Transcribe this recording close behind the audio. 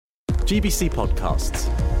GBC Podcasts.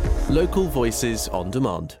 Local voices on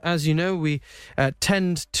demand. As you know, we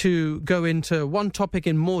tend to go into one topic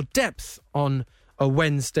in more depth on a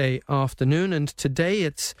Wednesday afternoon, and today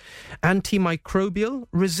it's antimicrobial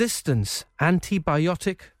resistance,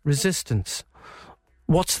 antibiotic resistance.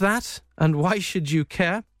 What's that, and why should you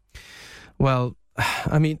care? Well,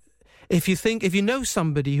 I mean, if you know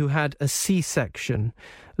somebody who had a C-section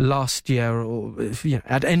last year, or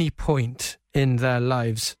at any point in their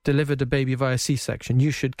lives delivered a baby via C-section,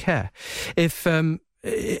 you should care. If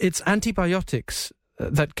it's antibiotics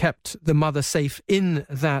that kept the mother safe in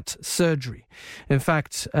that surgery. In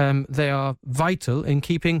fact, they are vital in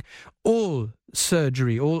keeping all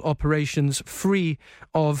surgery, all operations free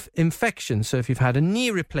of infection. So if you've had a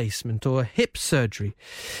knee replacement or a hip surgery,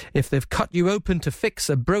 if they've cut you open to fix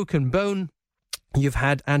a broken bone, you've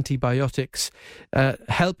had antibiotics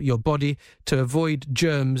help your body to avoid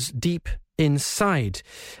germs deep inside.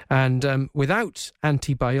 And without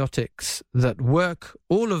antibiotics that work,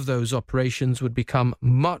 all of those operations would become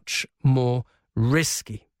much more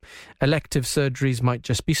risky. Elective surgeries might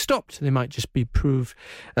just be stopped. They might just prove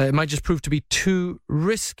to be too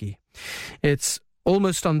risky. It's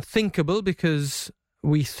almost unthinkable because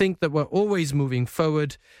we think that we're always moving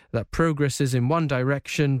forward, that progress is in one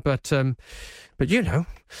direction, but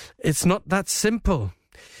it's not that simple.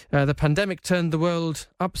 The pandemic turned the world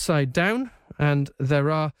upside down, and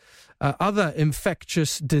there are other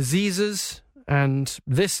infectious diseases, and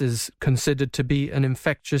this is considered to be an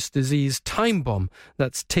infectious disease time bomb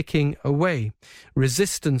that's ticking away.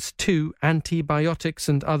 Resistance to antibiotics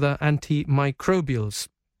and other antimicrobials.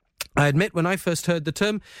 I admit, when I first heard the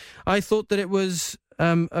term, I thought that it was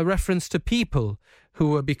a reference to people who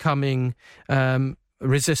were becoming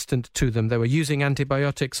resistant to them. They were using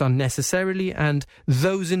antibiotics unnecessarily, and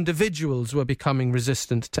those individuals were becoming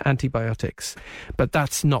resistant to antibiotics. But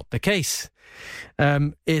that's not the case.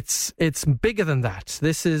 It's bigger than that.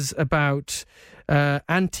 This is about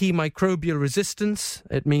antimicrobial resistance.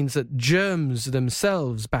 It means that germs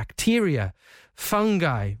themselves, bacteria,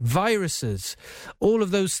 fungi, viruses, all of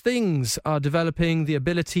those things are developing the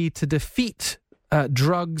ability to defeat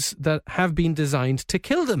drugs that have been designed to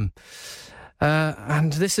kill them.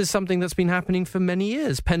 And this is something that's been happening for many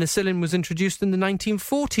years. Penicillin was introduced in the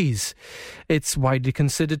 1940s. It's widely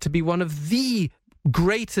considered to be one of the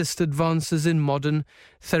greatest advances in modern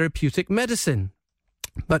therapeutic medicine.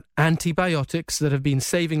 But antibiotics that have been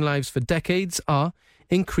saving lives for decades are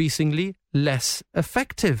increasingly less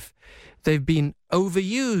effective. They've been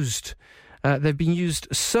overused. They've been used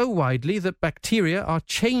so widely that bacteria are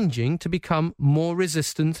changing to become more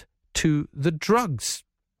resistant to the drugs.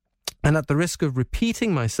 And at the risk of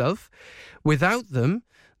repeating myself, without them,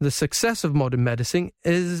 the success of modern medicine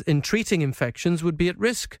in treating infections would be at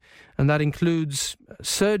risk. And that includes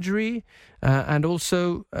surgery and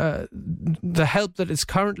also the help that is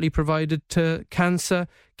currently provided to cancer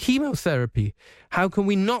chemotherapy. How can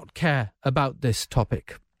we not care about this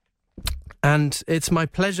topic? And it's my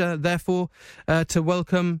pleasure, therefore, to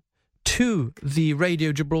welcome to the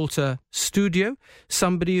Radio Gibraltar studio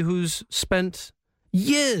somebody who's spent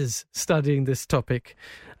years studying this topic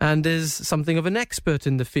and is something of an expert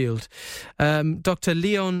in the field. Dr.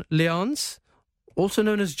 Leanse, also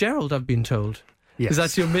known as Gerald, I've been told. Yes. Is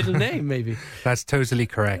that your middle name, maybe? That's totally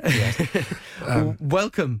correct, yes.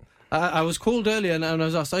 Welcome. I was called earlier and I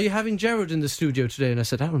was asked, are you having Gerald in the studio today? And I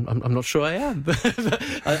said, I'm not sure I am.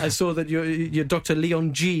 I saw that you're Dr.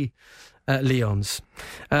 Leon G. Leanse.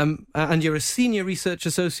 And you're a senior research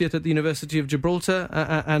associate at the University of Gibraltar,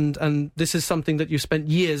 and this is something that you spent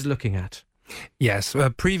years looking at. Yes.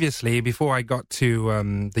 Previously, before I got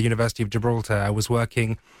to the University of Gibraltar, I was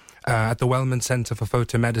working at the Wellman Center for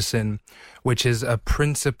Photomedicine, which is a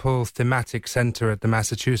principal thematic center at the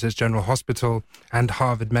Massachusetts General Hospital and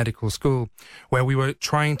Harvard Medical School, where we were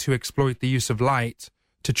trying to exploit the use of light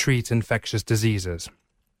to treat infectious diseases.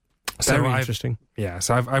 Very interesting.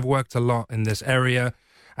 So I've worked a lot in this area,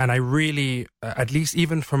 and I really, at least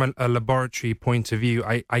even from a laboratory point of view,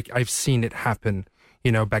 I've seen it happen.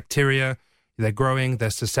 You know, bacteria, they're growing,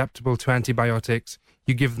 they're susceptible to antibiotics.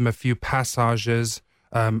 You give them a few passages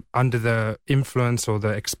under the influence or the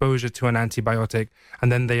exposure to an antibiotic,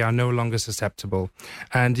 and then they are no longer susceptible.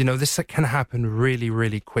 And, you know, this can happen really,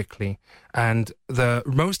 really quickly. And the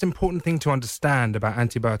most important thing to understand about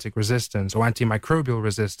antibiotic resistance or antimicrobial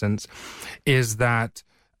resistance is that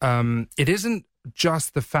it isn't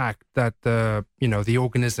just the fact that the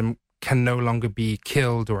organism can no longer be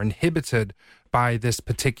killed or inhibited by this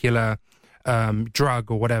particular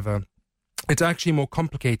drug or whatever. It's actually more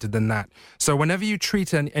complicated than that. So whenever you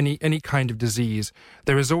treat any kind of disease,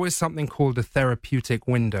 there is always something called a therapeutic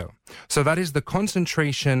window. So that is the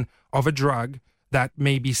concentration of a drug that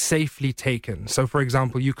may be safely taken. So, for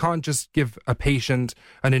example, you can't just give a patient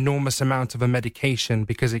an enormous amount of a medication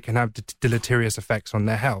because it can have deleterious effects on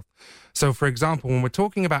their health. So, for example, when we're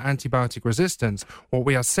talking about antibiotic resistance, what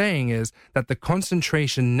we are saying is that the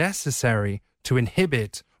concentration necessary to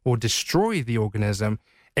inhibit or destroy the organism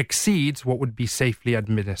exceeds what would be safely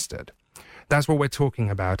administered. That's what we're talking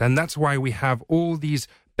about. And that's why we have all these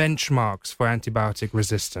benchmarks for antibiotic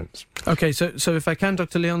resistance. Okay, so if I can,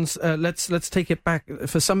 Dr. Leanse, let's take it back.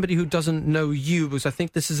 For somebody who doesn't know you, because I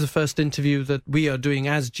think this is the first interview that we are doing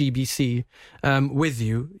as GBC with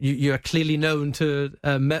you. You are clearly known to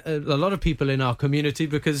a lot of people in our community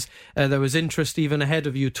because there was interest even ahead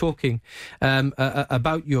of you talking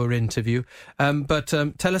about your interview. But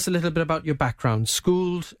tell us a little bit about your background.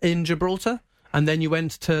 Schooled in Gibraltar, and then you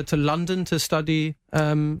went to London to study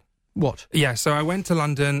what? Yeah, so I went to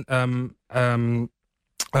London to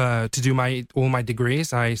do all my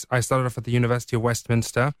degrees. I started off at the University of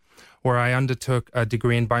Westminster, where I undertook a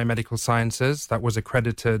degree in biomedical sciences that was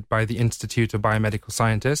accredited by the Institute of Biomedical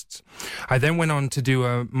Scientists. I then went on to do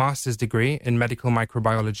a master's degree in medical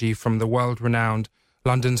microbiology from the world-renowned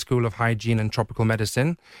London School of Hygiene and Tropical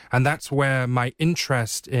Medicine, and that's where my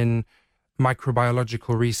interest in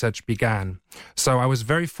microbiological research began. So I was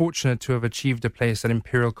very fortunate to have achieved a place at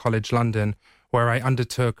Imperial College London, where I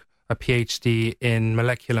undertook a PhD in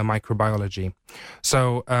molecular microbiology.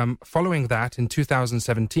 So following that, in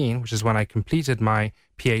 2017, which is when I completed my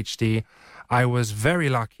PhD, I was very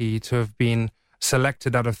lucky to have been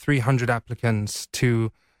selected out of 300 applicants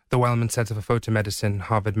to the Wellman Center for Photomedicine,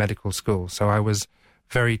 Harvard Medical School. So I was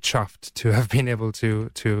very chuffed to have been able to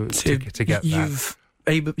get that.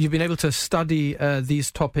 You've been able to study these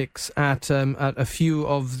topics at a few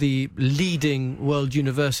of the leading world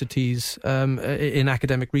universities in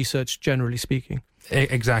academic research, generally speaking.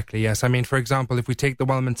 Exactly, yes. I mean, for example, if we take the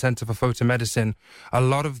Wellman Center for Photomedicine, a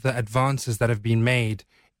lot of the advances that have been made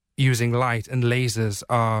using light and lasers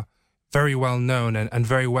are very well known and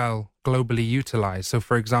very well globally utilized. So,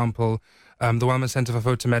 for example, the Wellman Center for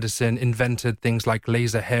Photomedicine invented things like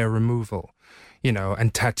laser hair removal,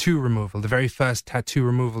 and tattoo removal. The very first tattoo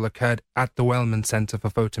removal occurred at the Wellman Center for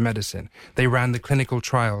Photomedicine. They ran the clinical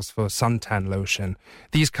trials for suntan lotion.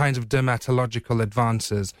 These kinds of dermatological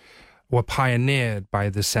advances were pioneered by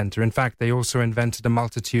the center. In fact, they also invented a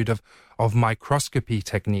multitude of microscopy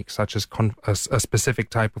techniques, such as a specific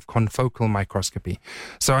type of confocal microscopy.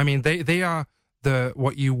 So, I mean, they are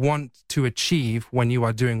what you want to achieve when you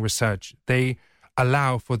are doing research. They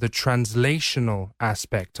allow for the translational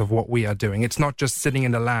aspect of what we are doing. It's not just sitting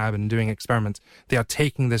in the lab and doing experiments. They are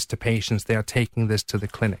taking this to patients. They are taking this to the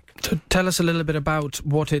clinic. Tell us a little bit about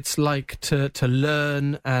what it's like to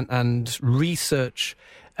learn and research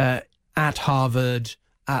at Harvard,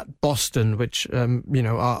 at Boston, which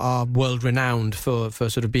are world renowned for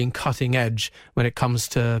sort of being cutting edge when it comes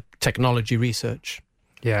to technology research.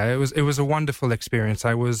 Yeah, it was a wonderful experience.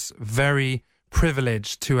 I was very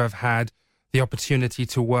privileged to have had the opportunity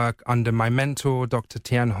to work under my mentor, Dr.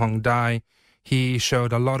 Tian Hong Dai. He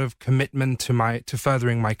showed a lot of commitment to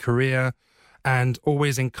furthering my career and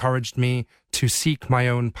always encouraged me to seek my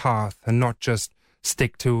own path and not just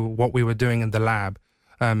stick to what we were doing in the lab.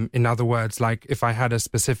 In other words, like if I had a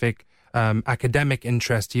specific academic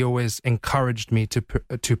interest, he always encouraged me to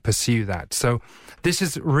pursue that. So this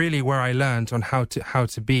is really where I learned on how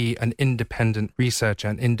to be an independent researcher,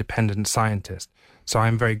 an independent scientist. So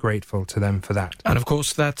I'm very grateful to them for that. And of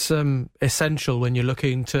course, that's essential when you're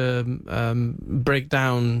looking to break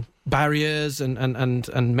down barriers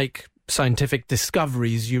and make scientific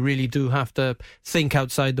discoveries. You really do have to think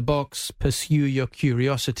outside the box, pursue your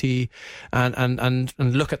curiosity, and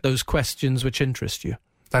look at those questions which interest you.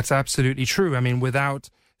 That's absolutely true. I mean, without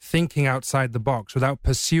thinking outside the box, without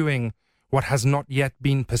pursuing what has not yet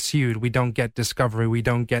been pursued, we don't get discovery, we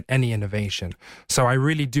don't get any innovation. So I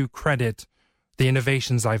really do credit the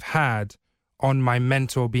innovations I've had on my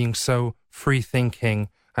mentor being so free-thinking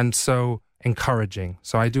and so encouraging.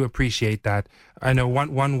 So I do appreciate that. I know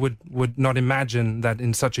one would not imagine that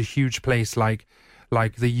in such a huge place like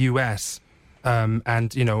the US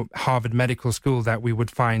and Harvard Medical School that we would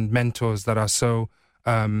find mentors that are so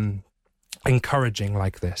encouraging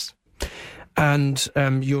like this. And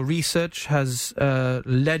your research has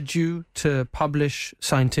led you to publish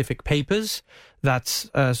scientific papers. That's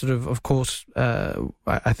of course,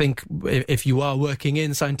 I think if you are working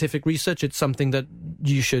in scientific research, it's something that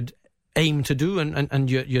you should aim to do, and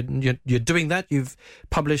you're doing that. You've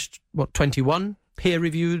published, 21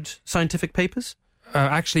 peer-reviewed scientific papers?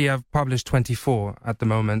 Actually, I've published 24 at the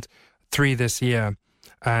moment, 3 this year,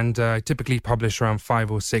 and I typically publish around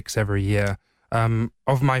 5 or 6 every year.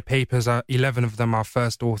 Of my papers, 11 of them are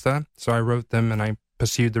first author, so I wrote them and I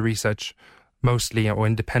pursued the research mostly or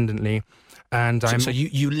independently. And So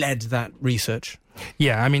you led that research?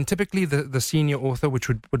 Yeah, I mean, typically the senior author, which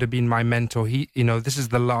would have been my mentor, this is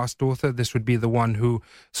the last author. This would be the one who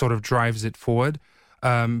sort of drives it forward.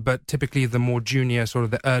 But typically the more junior, sort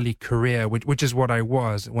of the early career, which is what I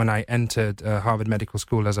was when I entered Harvard Medical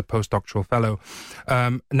School as a postdoctoral fellow.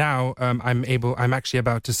 Now I'm actually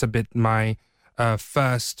about to submit my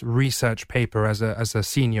first research paper as a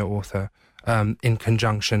senior author in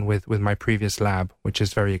conjunction with my previous lab, which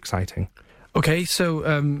is very exciting. Okay, so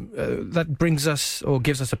that brings us, or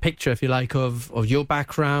gives us a picture, if you like, of your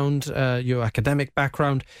background, your academic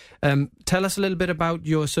background. Tell us a little bit about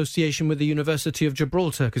your association with the University of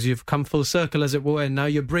Gibraltar, because you've come full circle, as it were, and now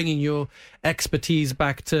you're bringing your expertise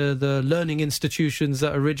back to the learning institutions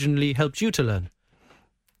that originally helped you to learn.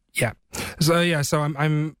 Yeah. So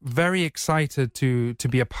I'm very excited to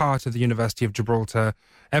be a part of the University of Gibraltar.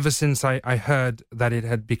 Ever since I heard that it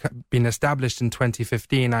had been established in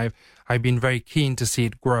 2015, I've been very keen to see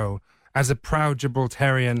it grow. As a proud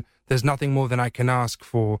Gibraltarian, there's nothing more than I can ask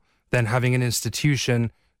for than having an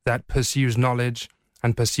institution that pursues knowledge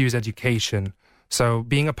and pursues education. So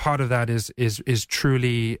being a part of that is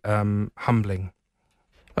truly humbling.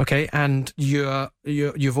 Okay, and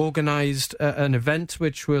you've organised an event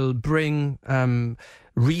which will bring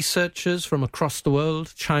researchers from across the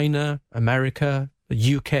world, China, America,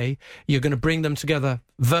 the UK. You're going to bring them together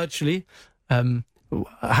virtually.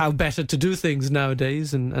 How better to do things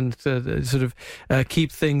nowadays and sort of keep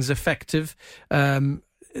things effective.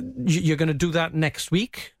 You're going to do that next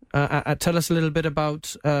week. Tell us a little bit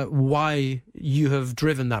about why you have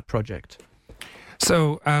driven that project.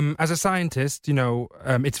 So, as a scientist,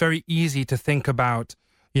 it's very easy to think about,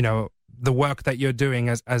 the work that you're doing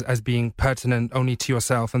as being pertinent only to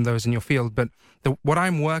yourself and those in your field. But what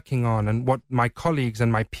I'm working on and what my colleagues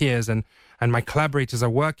and my peers and my collaborators are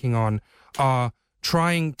working on are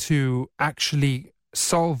trying to actually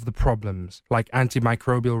solve the problems like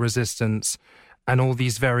antimicrobial resistance and all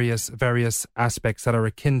these various aspects that are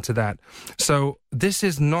akin to that. So this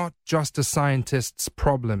is not just a scientist's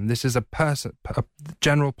problem. This is a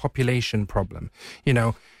general population problem.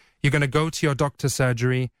 You're going to go to your doctor's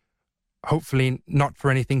surgery, hopefully not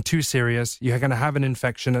for anything too serious. You're going to have an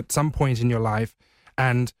infection at some point in your life,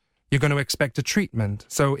 and you're going to expect a treatment.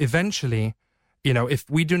 So eventually, if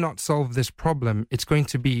we do not solve this problem, it's going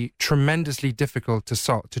to be tremendously difficult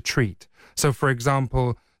to treat. So, for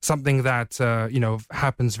example, something that,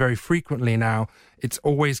 happens very frequently now, it's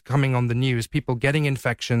always coming on the news, people getting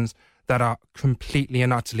infections that are completely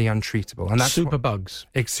and utterly untreatable. And that's superbugs.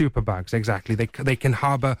 Superbugs, exactly. They can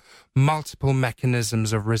harbor multiple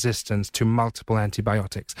mechanisms of resistance to multiple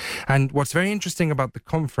antibiotics. And what's very interesting about the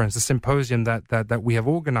conference, the symposium that we have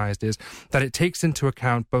organized, is that it takes into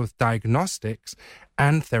account both diagnostics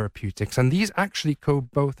and therapeutics. And these actually go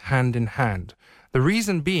both hand in hand. The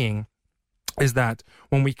reason being is that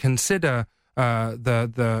when we consider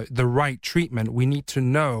the right treatment, we need to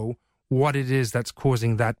know what it is that's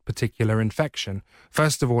causing that particular infection.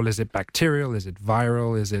 First of all, is it bacterial? Is it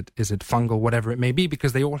viral? Is it fungal? Whatever it may be,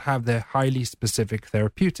 because they all have their highly specific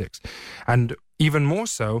therapeutics. And even more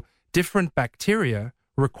so, different bacteria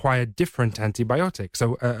require different antibiotics.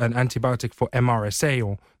 So an antibiotic for MRSA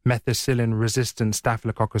or methicillin-resistant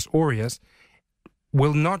Staphylococcus aureus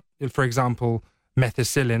will not, for example,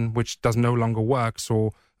 methicillin, which no longer works,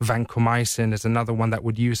 or vancomycin is another one that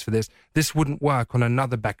would use for this. This wouldn't work on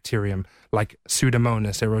another bacterium like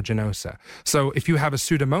Pseudomonas aeruginosa. So if you have a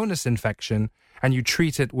Pseudomonas infection and you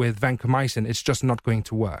treat it with vancomycin, it's just not going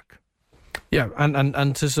to work. Yeah,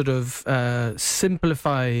 and to sort of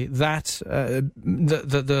simplify that,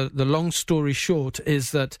 the long story short is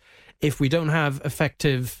that if we don't have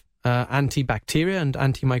effective antibacteria and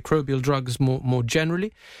antimicrobial drugs more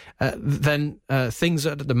generally, then things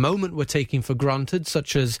that at the moment we're taking for granted,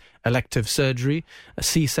 such as elective surgery,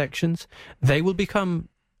 C-sections, they will become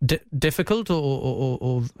difficult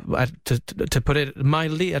or to put it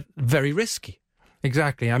mildly, very risky.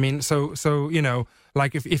 Exactly. I mean, so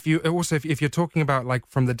like if you're talking about like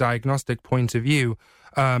from the diagnostic point of view,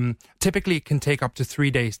 typically it can take up to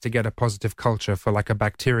 3 days to get a positive culture for like a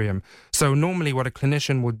bacterium. So normally what a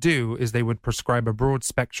clinician would do is they would prescribe a broad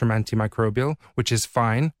spectrum antimicrobial, which is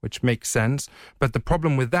fine, which makes sense. But the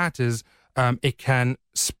problem with that is it can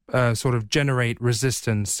sort of generate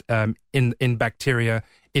resistance in bacteria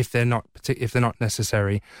if they're not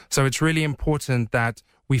necessary. So it's really important that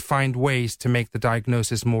we find ways to make the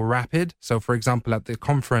diagnosis more rapid. So, for example, at the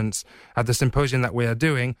conference, at the symposium that we are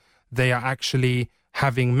doing, they are actually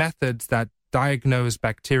having methods that diagnose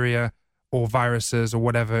bacteria or viruses or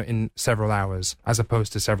whatever in several hours, as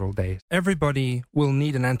opposed to several days. Everybody will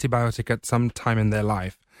need an antibiotic at some time in their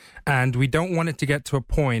life. And we don't want it to get to a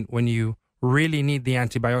point when you really need the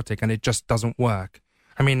antibiotic and it just doesn't work.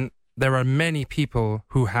 I mean, there are many people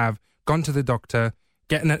who have gone to the doctor,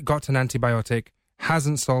 got an antibiotic,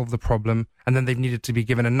 hasn't solved the problem, and then they've needed to be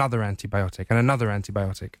given another antibiotic and another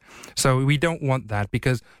antibiotic. So we don't want that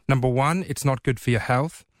because, number one, it's not good for your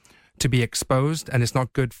health to be exposed, and it's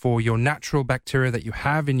not good for your natural bacteria that you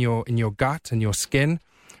have in your gut and your skin.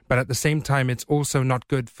 But at the same time, it's also not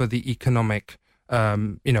good for the economic,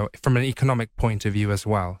 from an economic point of view as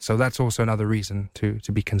well. So that's also another reason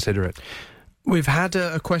to be considerate. We've had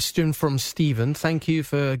a question from Stephen. Thank you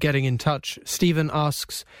for getting in touch. Stephen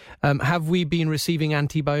asks, have we been receiving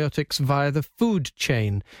antibiotics via the food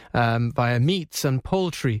chain, via meats and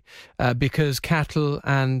poultry, because cattle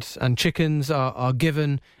and chickens are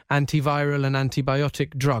given antiviral and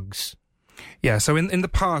antibiotic drugs? Yeah, so in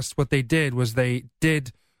the past, what they did was they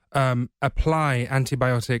did apply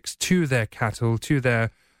antibiotics to their cattle, to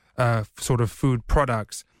their sort of food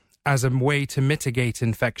products, as a way to mitigate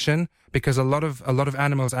infection, because a lot of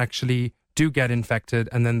animals actually do get infected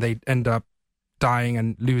and then they end up dying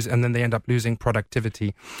and then they end up losing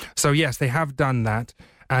productivity. So yes, they have done that,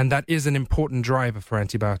 and that is an important driver for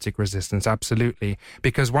antibiotic resistance, absolutely,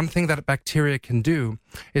 because one thing that bacteria can do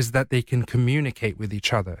is that they can communicate with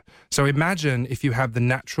each other. So imagine if you have the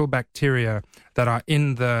natural bacteria that are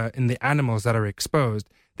in the animals that are exposed,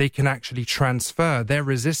 they can actually transfer their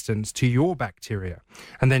resistance to your bacteria.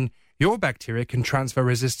 And then your bacteria can transfer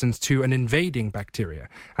resistance to an invading bacteria.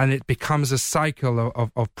 And it becomes a cycle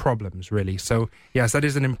of problems, really. So, yes, that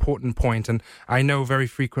is an important point. And I know very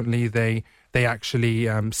frequently they actually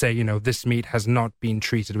say, this meat has not been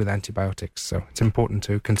treated with antibiotics. So it's important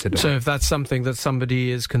to consider. So if that's something that somebody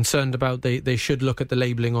is concerned about, they should look at the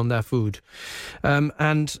labelling on their food.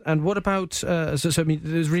 And what about, so I mean,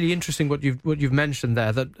 it's really interesting what you've mentioned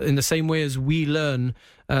there, that in the same way as we learn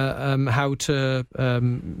how to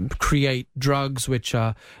create drugs which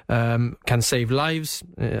are can save lives,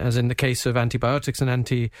 as in the case of antibiotics and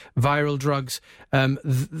antiviral drugs,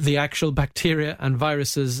 the actual bacteria and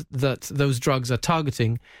viruses that those drugs are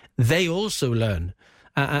targeting, they also learn.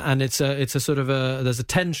 And it's a sort of there's a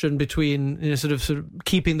tension between sort of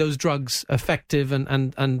keeping those drugs effective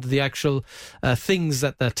and the actual things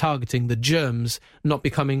that they're targeting, the germs, not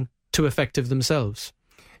becoming too effective themselves.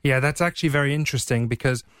 Yeah, that's actually very interesting,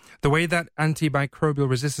 because the way that antimicrobial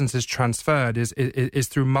resistance is transferred is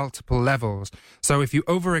through multiple levels. So if you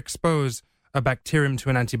overexpose a bacterium to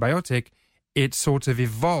an antibiotic, it sort of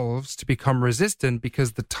evolves to become resistant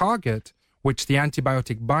because the target which the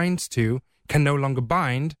antibiotic binds to can no longer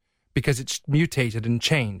bind because it's mutated and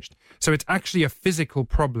changed. So it's actually a physical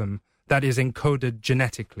problem that is encoded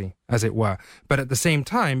genetically, as it were. But at the same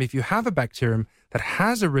time, if you have a bacterium that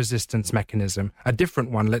has a resistance mechanism, a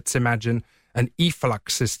different one, let's imagine an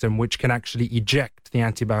efflux system which can actually eject the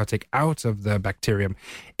antibiotic out of the bacterium,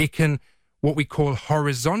 it can what we call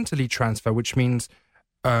horizontally transfer, which means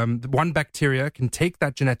one bacteria can take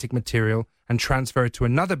that genetic material and transfer it to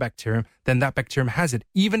another bacterium, then that bacterium has it,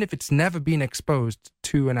 even if it's never been exposed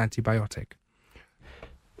to an antibiotic.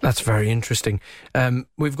 That's very interesting.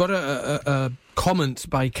 We've got a comment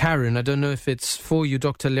by Karen. I don't know if it's for you,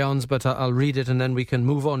 Dr. Leanse, but I'll read it and then we can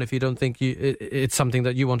move on if you don't think it's something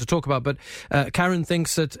that you want to talk about. But Karen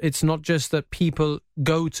thinks that it's not just that people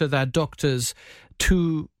go to their doctors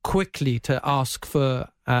too quickly to ask for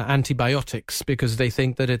antibiotics because they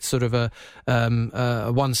think that it's sort of a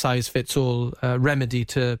one-size-fits-all remedy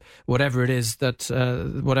to whatever it is that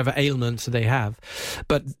whatever ailment they have.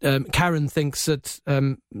 But Karen thinks that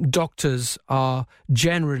doctors are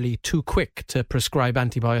generally too quick to prescribe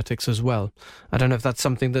antibiotics as well. I don't know if that's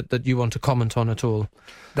something that you want to comment on at all.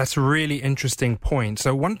 That's a really interesting point.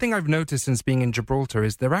 So one thing I've noticed since being in Gibraltar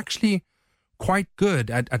is they're actually quite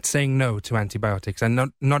good at saying no to antibiotics and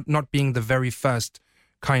not being the very first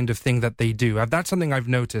kind of thing that they do. That's something I've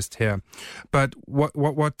noticed here. But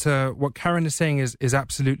what Karen is saying is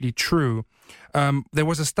absolutely true. There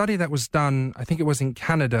was a study that was done, I think it was in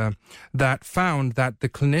Canada, that found that the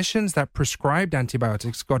clinicians that prescribed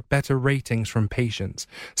antibiotics got better ratings from patients.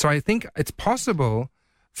 So I think it's possible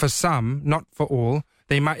for some, not for all.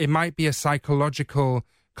 It might be a psychological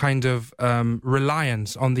kind of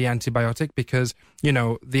reliance on the antibiotic because,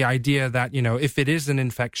 the idea that, if it is an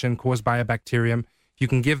infection caused by a bacterium, You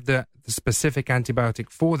can give the specific antibiotic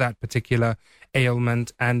for that particular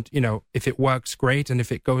ailment, and, if it works, great, and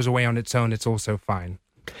if it goes away on its own, it's also fine.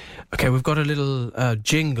 Okay, we've got a little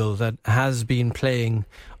jingle that has been playing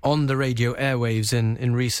on the radio airwaves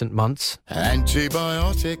in recent months.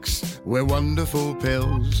 Antibiotics, we're wonderful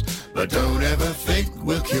pills, but don't ever think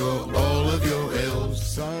we'll cure all of your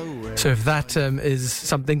ills. So if that is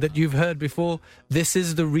something that you've heard before, this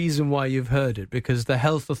is the reason why you've heard it, because the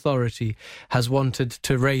Health Authority has wanted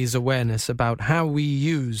to raise awareness about how we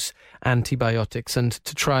use antibiotics and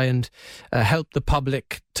to try and help the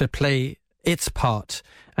public to play its part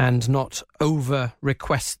and not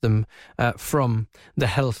over-request them from the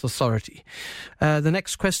Health Authority. The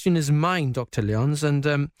next question is mine, Dr. Leanse,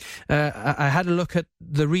 and I had a look at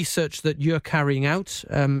the research that you're carrying out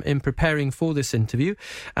in preparing for this interview,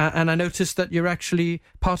 and I noticed that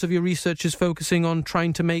part of your research is focusing on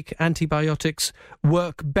trying to make antibiotics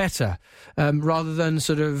work better, rather than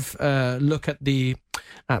sort of look at the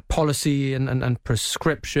policy and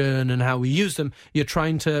prescription and how we use them. You're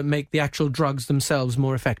trying to make the actual drugs themselves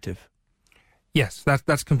more effective. Yes,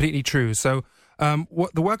 that's completely true. So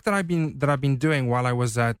the work that I've been doing while I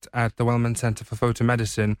was at the Wellman Center for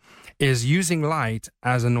Photomedicine is using light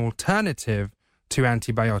as an alternative to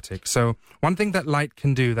antibiotics. So one thing that light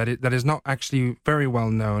can do that is not actually very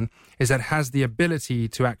well known is that it has the ability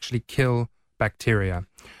to actually kill bacteria.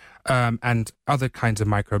 And other kinds of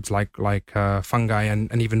microbes like fungi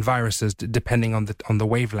and even viruses, depending on the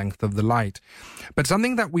wavelength of the light. But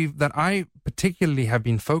something that I particularly have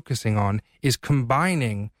been focusing on is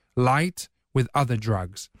combining light with other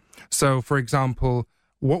drugs. So, for example,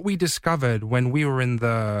 what we discovered when we were in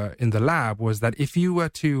the lab was that if you were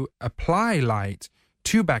to apply light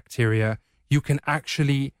to bacteria, you can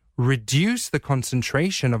actually reduce the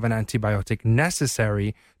concentration of an antibiotic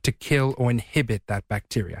necessary to kill or inhibit that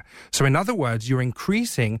bacteria. So in other words, you're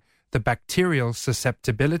increasing the bacterial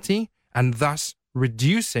susceptibility and thus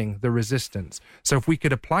reducing the resistance. So if we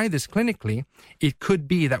could apply this clinically, it could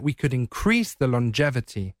be that we could increase the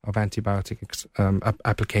longevity of antibiotic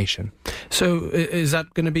application. So is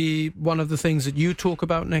that going to be one of the things that you talk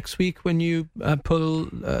about next week when you pull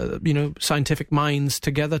scientific minds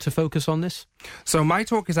together to focus on this? So my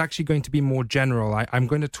talk is actually going to be more general. I'm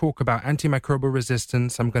going to talk about antimicrobial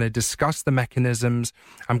resistance. I'm going to discuss the mechanisms.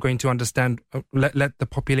 I'm going to understand, let the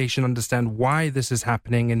population understand why this is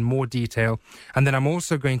happening in more detail. And then I'm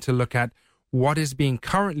also going to look at what is being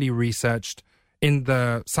currently researched in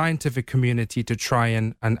the scientific community to try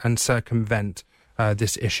and circumvent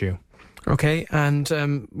this issue. Okay, and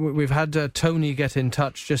we've had Tony get in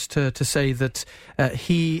touch just to say that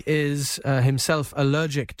he is himself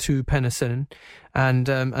allergic to penicillin,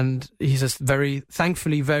 and he says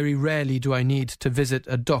thankfully, very rarely do I need to visit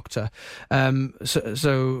a doctor.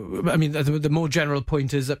 So I mean, the more general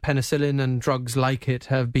point is that penicillin and drugs like it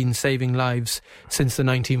have been saving lives since the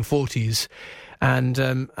 1940s,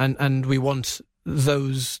 and we want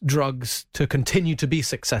those drugs to continue to be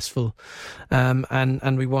successful,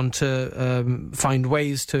 and we want to find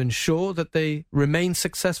ways to ensure that they remain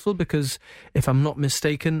successful, because if I'm not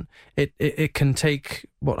mistaken, it can take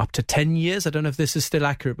up to 10 years. I don't know if this is still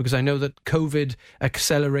accurate, because I know that COVID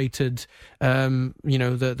accelerated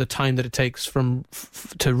the time that it takes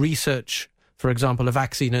to research, for example, a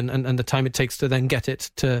vaccine, and the time it takes to then get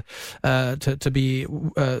it to be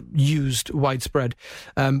used widespread.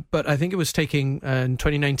 But I think it was taking, in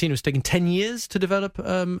 2019, it was taking 10 years to develop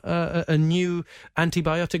a new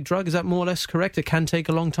antibiotic drug. Is that more or less correct? It can take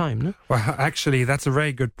a long time, no? Well, actually, that's a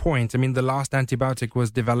very good point. I mean, the last antibiotic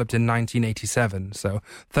was developed in 1987, so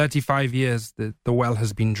 35 years the well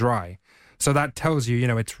has been dry. So that tells you,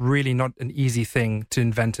 it's really not an easy thing to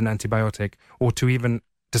invent an antibiotic or to even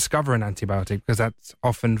discover an antibiotic, because that's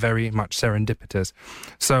often very much serendipitous.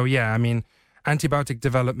 So yeah, I mean, antibiotic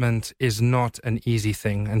development is not an easy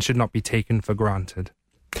thing and should not be taken for granted.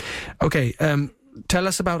 Okay, tell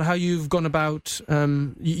us about how you've gone about.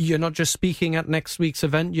 You're not just speaking at next week's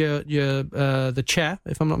event, you're the chair,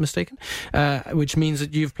 if I'm not mistaken, which means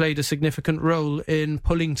that you've played a significant role in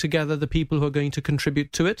pulling together the people who are going to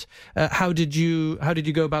contribute to it. How did you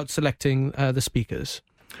go about selecting the speakers?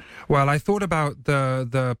 Well, I thought about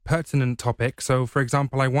the pertinent topic. So, for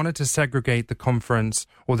example, I wanted to segregate the conference,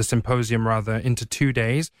 or the symposium rather, into 2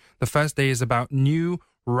 days. The first day is about new,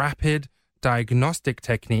 rapid diagnostic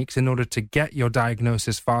techniques in order to get your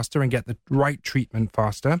diagnosis faster and get the right treatment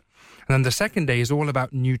faster. And then the second day is all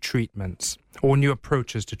about new treatments or new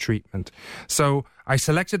approaches to treatment. So I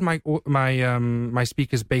selected my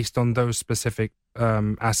speakers based on those specific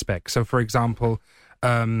aspects. So, for example,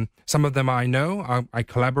 some of them I know, I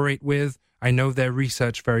collaborate with. I know their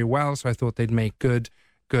research very well, so I thought they'd make good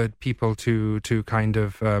people to kind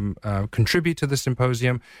of contribute to the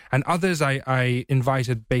symposium. And others I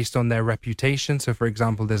invited based on their reputation. So, for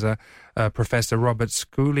example, there's a Professor Robert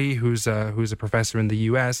Schooley, who's a professor in the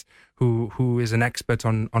US, who is an expert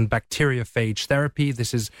on bacteriophage therapy.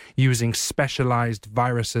 This is using specialized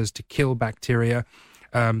viruses to kill bacteria.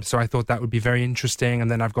 So I thought that would be very interesting. And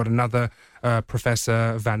then I've got another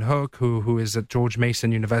Professor Van Hoek, who is at George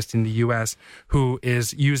Mason University in the US, who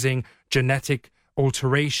is using genetic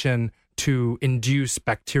alteration to induce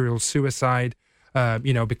bacterial suicide,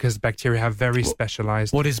 because bacteria have very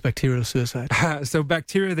specialized... What is bacterial suicide? So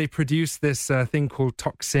bacteria, they produce this thing called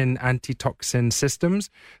antitoxin systems.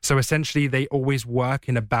 So essentially, they always work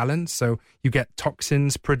in a balance. So you get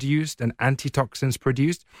toxins produced and antitoxins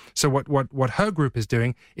produced. So what her group is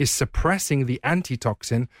doing is suppressing the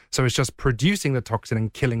antitoxin. So it's just producing the toxin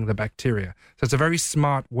and killing the bacteria. So it's a very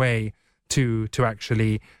smart way to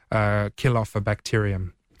actually kill off a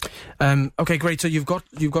bacterium. Okay, great. So you've got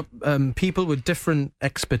people with different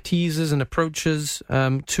expertises and approaches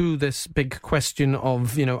to this big question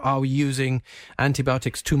of, are we using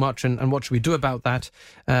antibiotics too much, and what should we do about that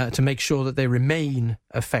to make sure that they remain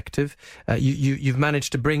effective? You've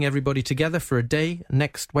managed to bring everybody together for a day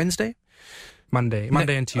next Wednesday? Monday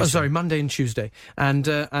and Tuesday. Monday and Tuesday, and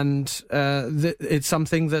it's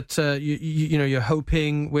something that you're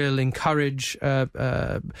hoping will encourage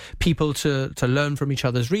people to learn from each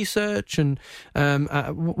other's research. And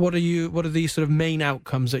what are the sort of main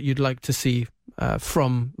outcomes that you'd like to see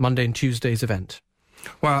from Monday and Tuesday's event?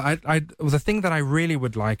 Well, the thing that I really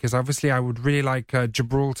would like is, obviously, I would really like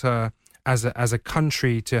Gibraltar as a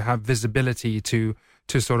country to have visibility to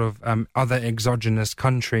sort of other exogenous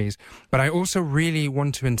countries. But I also really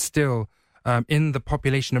want to instill in the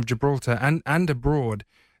population of Gibraltar and abroad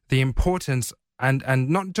the importance, and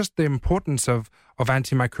not just the importance of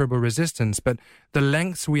antimicrobial resistance, but the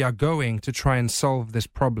lengths we are going to try and solve this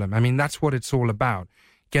problem. I mean, that's what it's all about.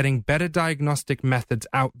 Getting better diagnostic methods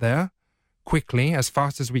out there quickly, as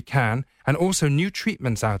fast as we can, and also new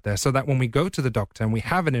treatments out there so that when we go to the doctor and we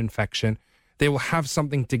have an infection, they will have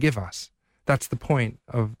something to give us. That's the point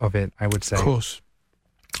of it, I would say. Of course.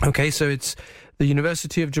 Okay, so it's the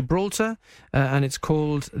University of Gibraltar, and it's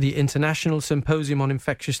called the International Symposium on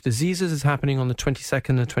Infectious Diseases. It's happening on the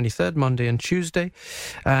 22nd and 23rd, Monday and Tuesday.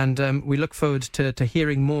 And we look forward to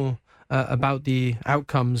hearing more about the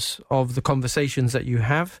outcomes of the conversations that you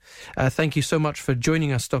have. Thank you so much for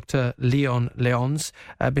joining us, Dr. Leanse.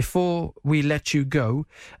 Before we let you go,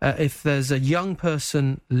 if there's a young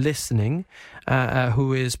person listening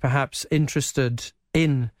who is perhaps interested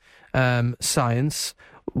in science,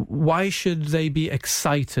 why should they be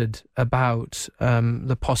excited about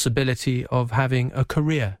the possibility of having a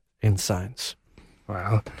career in science?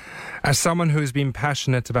 Well, as someone who's been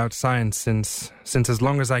passionate about science since as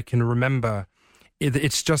long as I can remember,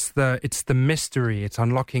 it's the mystery. It's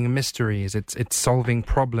unlocking mysteries. It's solving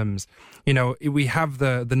problems. We have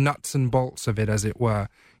the nuts and bolts of it, as it were.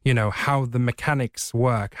 How the mechanics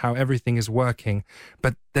work, how everything is working.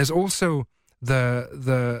 But there's also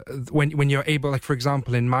when you're able, like for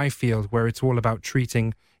example in my field where it's all about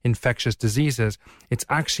treating infectious diseases, it's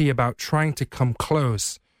actually about trying to come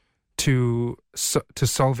close to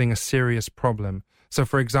solving a serious problem. So,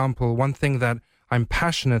 for example, one thing that I'm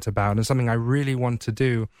passionate about and something I really want to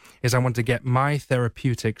do is I want to get my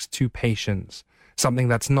therapeutics to patients. Something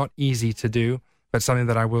that's not easy to do, but something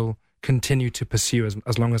that I will continue to pursue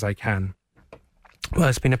as long as I can. Well,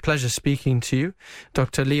 it's been a pleasure speaking to you,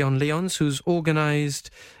 Dr. Leanse, who's organised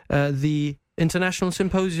the International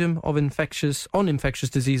Symposium on Infectious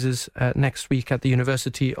Diseases next week at the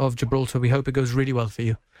University of Gibraltar. We hope it goes really well for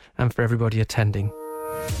you and for everybody attending.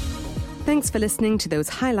 Thanks for listening to those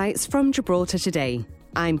highlights from Gibraltar Today.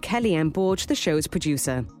 I'm Kellyanne Borge, the show's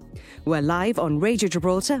producer. We're live on Radio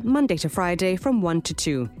Gibraltar Monday to Friday from 1 to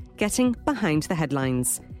 2, getting behind the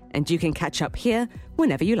headlines. And you can catch up here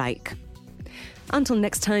whenever you like. Until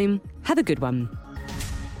next time, have a good one.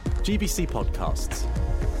 GBC Podcasts.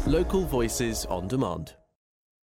 Local voices on demand.